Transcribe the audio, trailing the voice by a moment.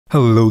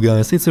Hello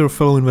guys, it's your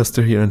fellow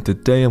investor here, and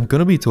today I'm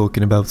gonna be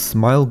talking about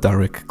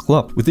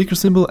SmileDirectClub. With ticker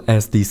symbol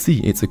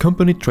SDC, it's a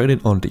company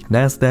traded on the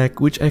Nasdaq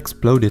which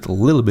exploded a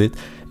little bit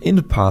in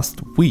the past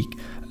week.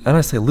 And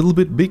I say a little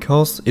bit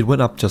because it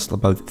went up just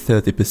about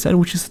 30%,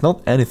 which is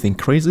not anything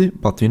crazy,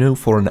 but you know,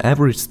 for an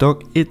average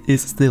stock, it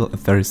is still a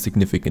very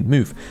significant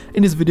move.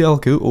 In this video I'll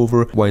go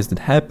over why does that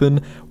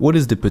happen, what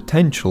is the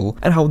potential,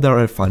 and how there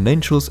are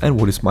financials, and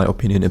what is my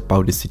opinion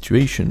about the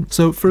situation.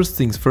 So first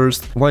things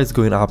first, why it's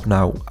going up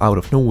now out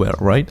of nowhere,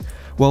 right?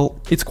 Well,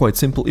 it's quite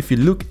simple. If you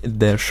look at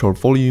their short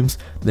volumes,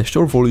 the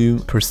short volume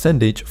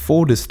percentage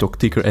for the stock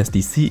ticker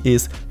SDC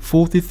is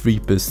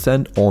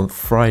 43% on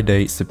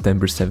Friday,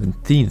 September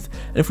 17th.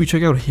 And if we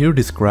check out here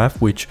this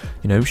graph, which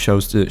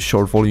shows the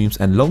short volumes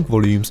and long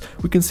volumes,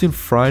 we can see on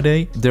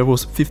Friday there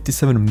was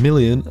 57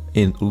 million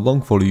in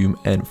long volume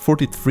and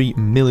 43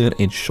 million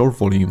in short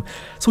volume.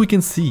 So we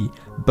can see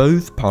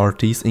both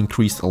parties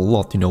increased a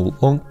lot,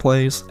 long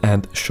plays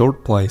and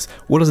short plays.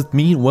 What does it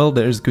mean? Well,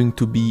 there is going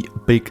to be a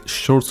big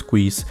short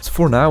squeeze. So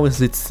for now,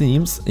 as it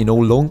seems,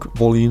 long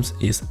volumes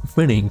is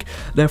winning.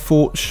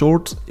 Therefore,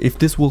 short, if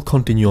this will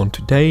continue on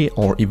today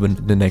or even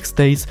the next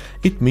days,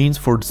 it means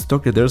for the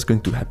stock that there's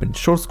going to happen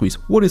short squeeze.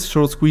 What is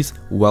short squeeze?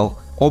 Well,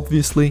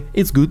 obviously,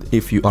 it's good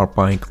if you are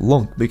buying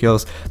long,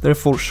 because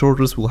therefore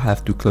shorters will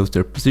have to close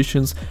their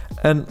positions,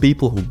 and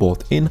people who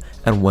bought in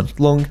and went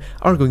long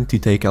are going to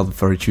take out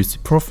very juicy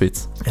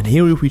profits. And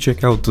here, if we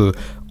check out a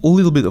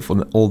little bit of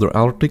an older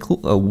article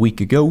a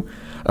week ago,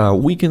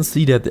 we can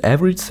see that the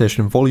average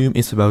session volume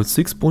is about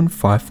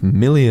 6.5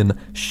 million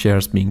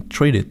shares being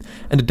traded,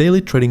 and the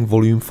daily trading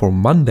volume for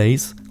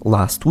Monday's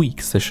last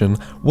week session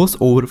was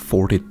over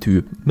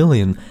 42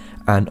 million.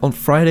 And on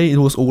Friday it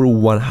was over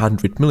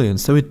 100 million,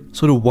 so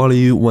the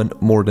value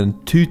went more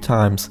than 2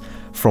 times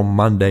from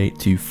Monday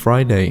to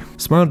Friday.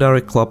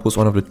 SmileDirectClub was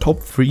one of the top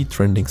 3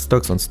 trending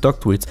stocks on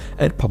StockTwits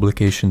at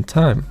publication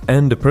time,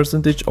 and the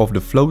percentage of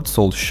the float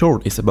sold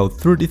short is about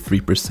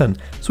 33%.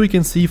 So we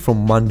can see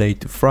from Monday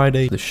to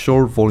Friday the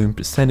short volume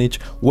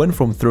percentage went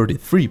from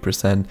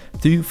 33%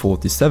 to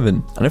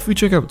 47%. And if we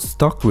check out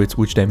StockTwits,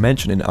 which they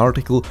mentioned in the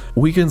article,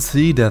 we can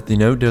see that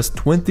there's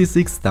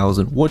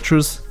 26,000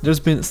 watchers, there's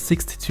been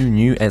 62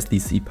 new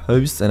SDC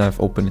posts, and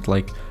I've opened it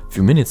like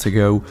few minutes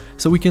ago,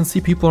 so we can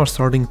see people are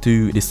starting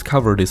to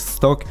discover this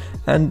stock,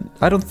 and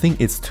I don't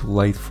think it's too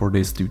late for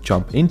this to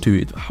jump into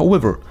it.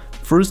 However,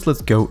 first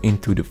let's go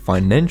into the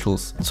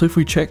financials. So if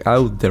we check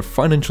out their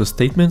financial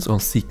statements on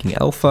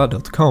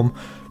seekingalpha.com,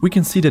 we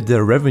can see that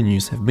their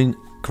revenues have been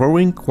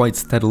growing quite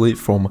steadily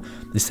from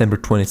December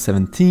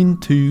 2017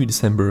 to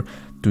December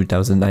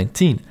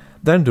 2019.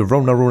 Then the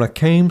Rona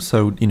came,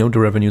 so the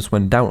revenues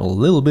went down a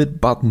little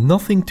bit, but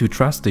nothing too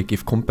drastic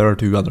if compared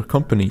to other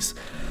companies.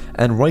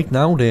 And right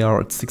now they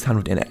are at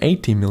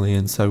 680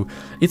 million, so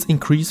it's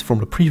increased from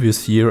the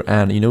previous year,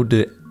 and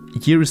the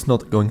year is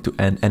not going to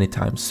end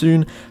anytime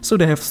soon, so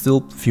they have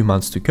still a few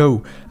months to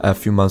go, a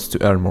few months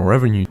to earn more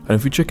revenue. And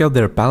if we check out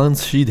their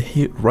balance sheet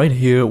right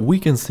here, we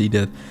can see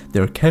that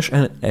their cash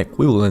and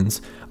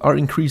equivalents are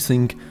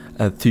increasing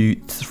to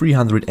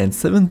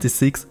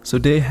 376, so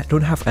they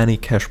don't have any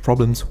cash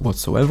problems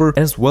whatsoever,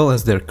 as well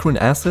as their current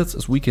assets.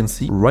 As we can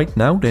see right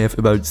now, they have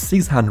about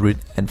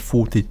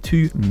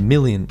 642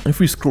 million. If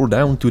we scroll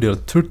down to their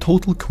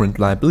total current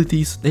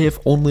liabilities, they have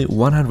only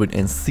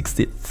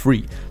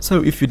 163.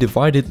 So if you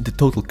divided the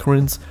total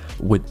currents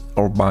with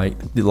or by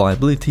the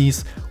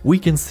liabilities, we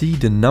can see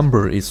the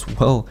number is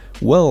well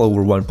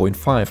over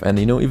 1.5, and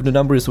if the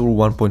number is over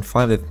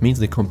 1.5, that means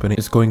the company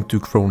is going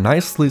to grow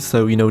nicely.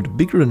 So the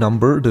bigger the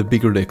number, the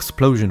bigger the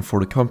explosion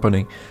for the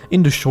company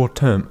in the short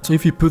term. So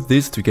if you put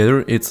this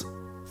together, it's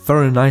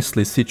very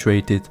nicely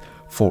situated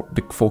for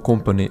the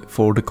company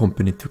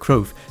to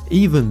grow.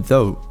 Even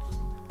though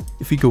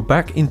if we go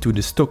back into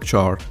the stock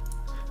chart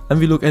and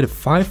we look at a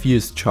 5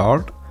 years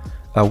chart,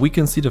 we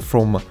can see that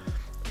from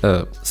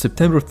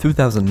September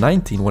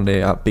 2019, when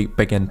they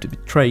began to be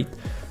traded,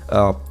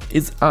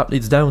 it's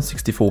down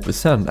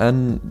 64%,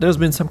 and there's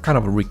been some kind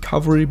of a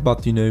recovery,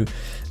 but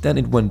then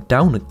it went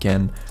down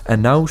again,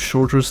 and now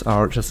shorters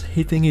are just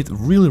hitting it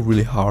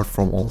really hard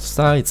from all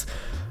sides.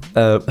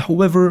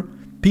 However,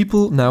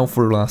 people now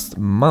for the last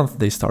month,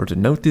 they started to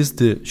notice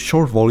the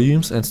short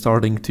volumes and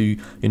starting to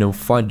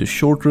find the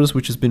shorters,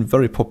 which has been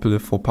very popular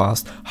for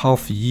past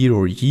half a year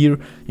or a year,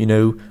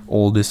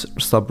 all this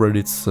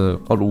subreddits,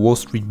 all the Wall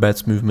Street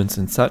bets movements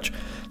and such.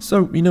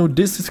 So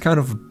this is kind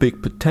of a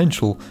big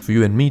potential for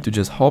you and me to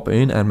just hop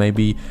in and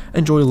maybe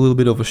enjoy a little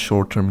bit of a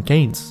short-term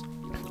gains.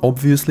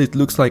 Obviously, it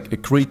looks like a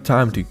great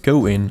time to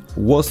go in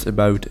was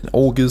about in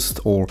August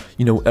or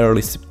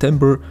early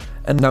September,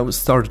 and now it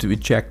started to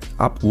eject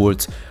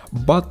upwards.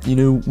 But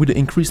with the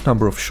increased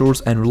number of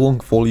shorts and long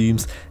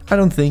volumes, I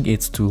don't think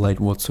it's too late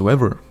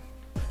whatsoever.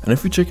 And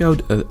if we check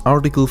out an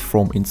article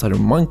from Insider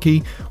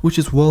Monkey, which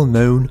is well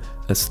known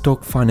a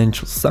stock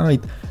financial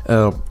site,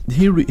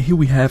 here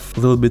we have a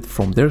little bit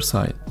from their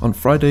side. On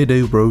Friday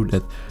they wrote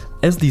that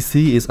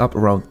SDC is up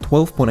around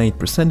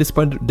 12.8%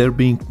 despite there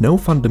being no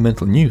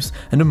fundamental news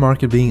and the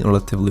market being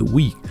relatively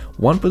weak.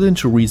 One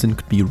potential reason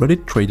could be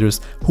Reddit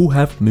traders who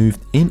have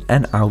moved in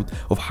and out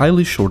of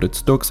highly shorted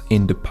stocks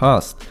in the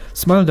past.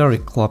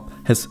 SmileDirectClub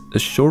has a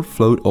short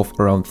float of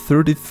around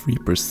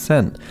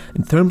 33%.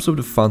 In terms of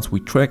the funds we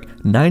track,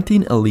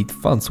 19 elite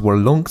funds were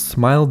long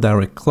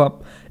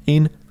SmileDirectClub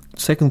in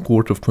second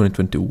quarter of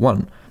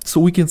 2021. So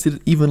we can see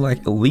that even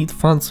like elite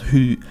funds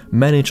who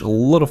manage a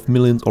lot of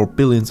millions or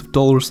billions of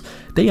dollars,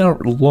 they are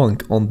long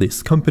on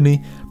this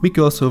company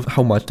because of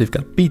how much they've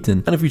got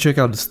beaten. And if we check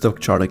out the stock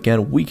chart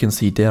again, we can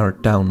see they are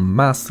down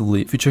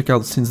massively. If you check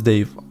out since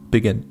they've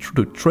began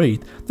to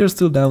trade, they're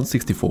still down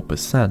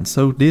 64%,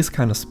 so this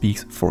kind of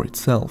speaks for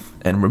itself.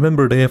 And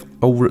remember, they have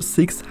over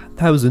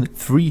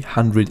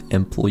 6,300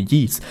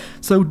 employees,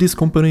 so this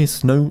company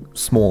is no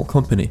small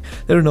company.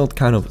 They're not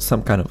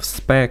some kind of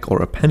spec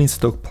or a penny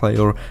stock play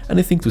or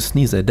anything to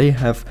sneeze at. They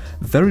have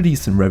very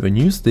decent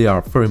revenues, they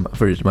are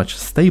very much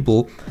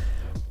stable.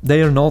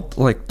 They are not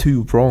like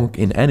too wrong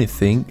in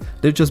anything,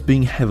 they're just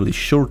being heavily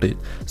shorted.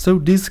 So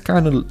this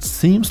kind of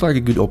seems like a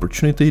good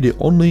opportunity. The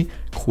only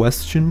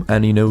question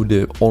and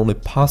the only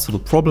possible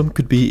problem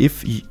could be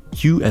if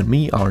you and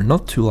me are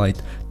not too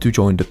late to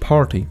join the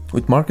party.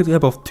 With market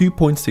cap of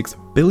 $2.6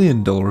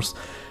 billion,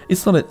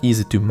 it's not that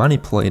easy to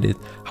manipulate it.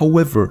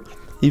 However,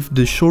 if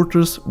the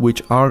shorters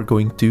which are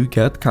going to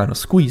get kind of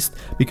squeezed,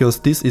 because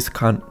this is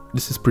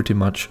pretty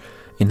much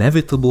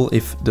inevitable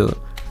if the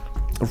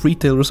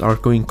retailers are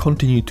going to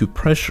continue to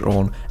pressure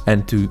on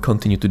and to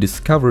continue to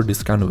discover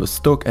this kind of a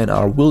stock and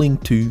are willing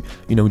to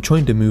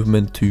join the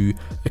movement to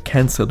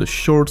cancel the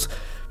shorts,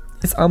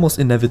 it's almost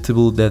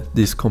inevitable that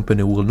this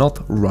company will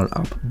not run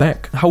up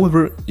back.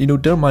 However,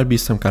 there might be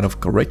some kind of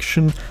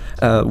correction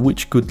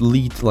which could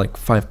lead like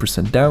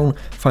 5% down,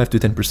 5 to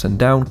 10%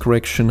 down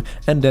correction,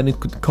 and then it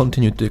could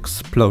continue to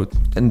explode.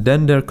 And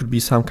then there could be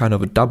some kind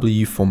of a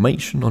W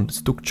formation on the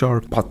stock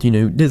chart, but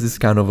this is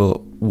kind of a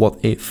what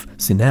if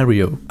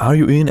scenario. Are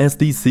you in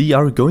SDC?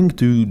 Are you going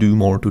to do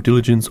more due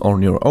diligence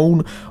on your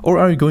own, or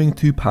are you going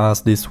to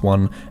pass this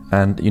one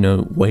and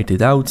wait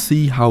it out,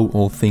 see how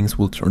all things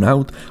will turn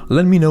out?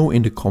 Let me know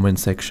in the comment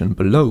section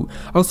below.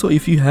 Also,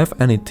 if you have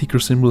any ticker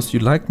symbols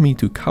you'd like me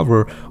to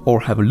cover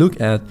or have a look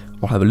at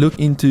or have a look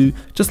into,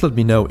 just let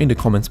me know in the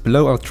comments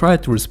below. I'll try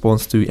to respond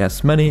to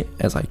as many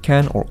as I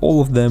can or all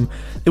of them.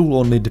 It will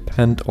only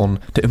depend on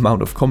the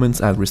amount of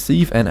comments I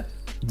receive and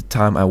the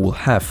time I will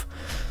have.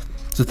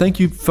 So thank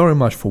you very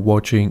much for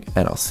watching,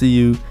 and I'll see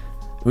you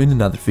in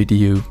another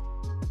video.